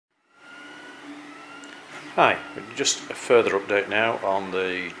Hi, just a further update now on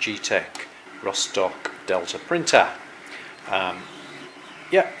the Geeetech Rostock Delta printer.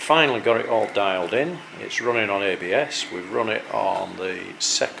 Yeah, finally got it all dialed in. It's running on ABS. We've run it on the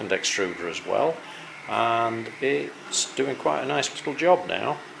second extruder as well, and it's doing quite a nice little job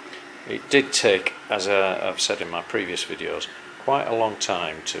now. It did take, as I've said in my previous videos, quite a long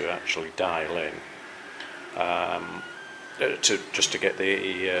time to actually dial in, just to get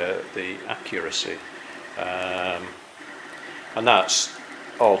the accuracy. And that's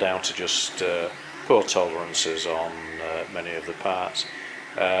all down to just poor tolerances on many of the parts,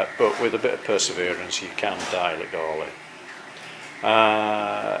 but with a bit of perseverance you can dial it all in.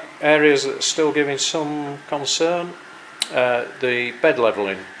 Areas that are still giving some concern, the bed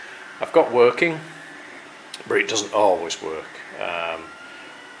levelling I've got working, but it doesn't always work.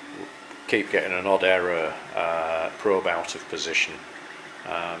 Keep getting an odd error, probe out of position.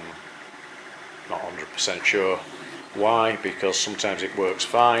 Not 100% sure why, because sometimes it works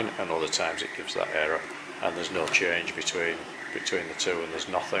fine and other times it gives that error, and there's no change between the two, and there's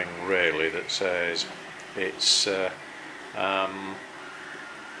nothing really that says it's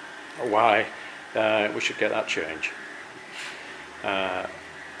why we should get that change.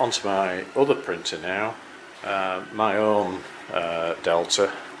 Onto my other printer now, my own Delta,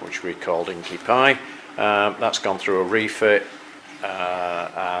 which we called Inky Pie. That's gone through a refit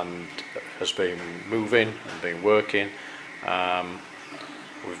and has been moving and been working.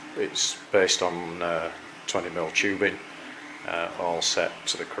 It's based on 20mm tubing, all set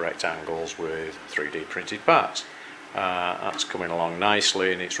to the correct angles with 3D printed parts. That's coming along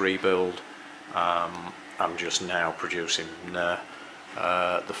nicely in its rebuild. I'm just now producing the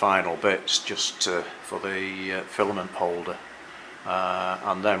final bits just for the filament holder,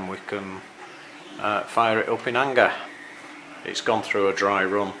 and then we can fire it up in anger. It's gone through a dry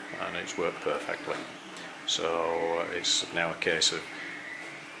run and it's worked perfectly, so it's now a case of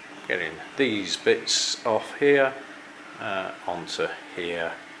getting these bits off here onto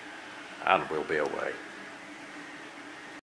here, and we'll be away.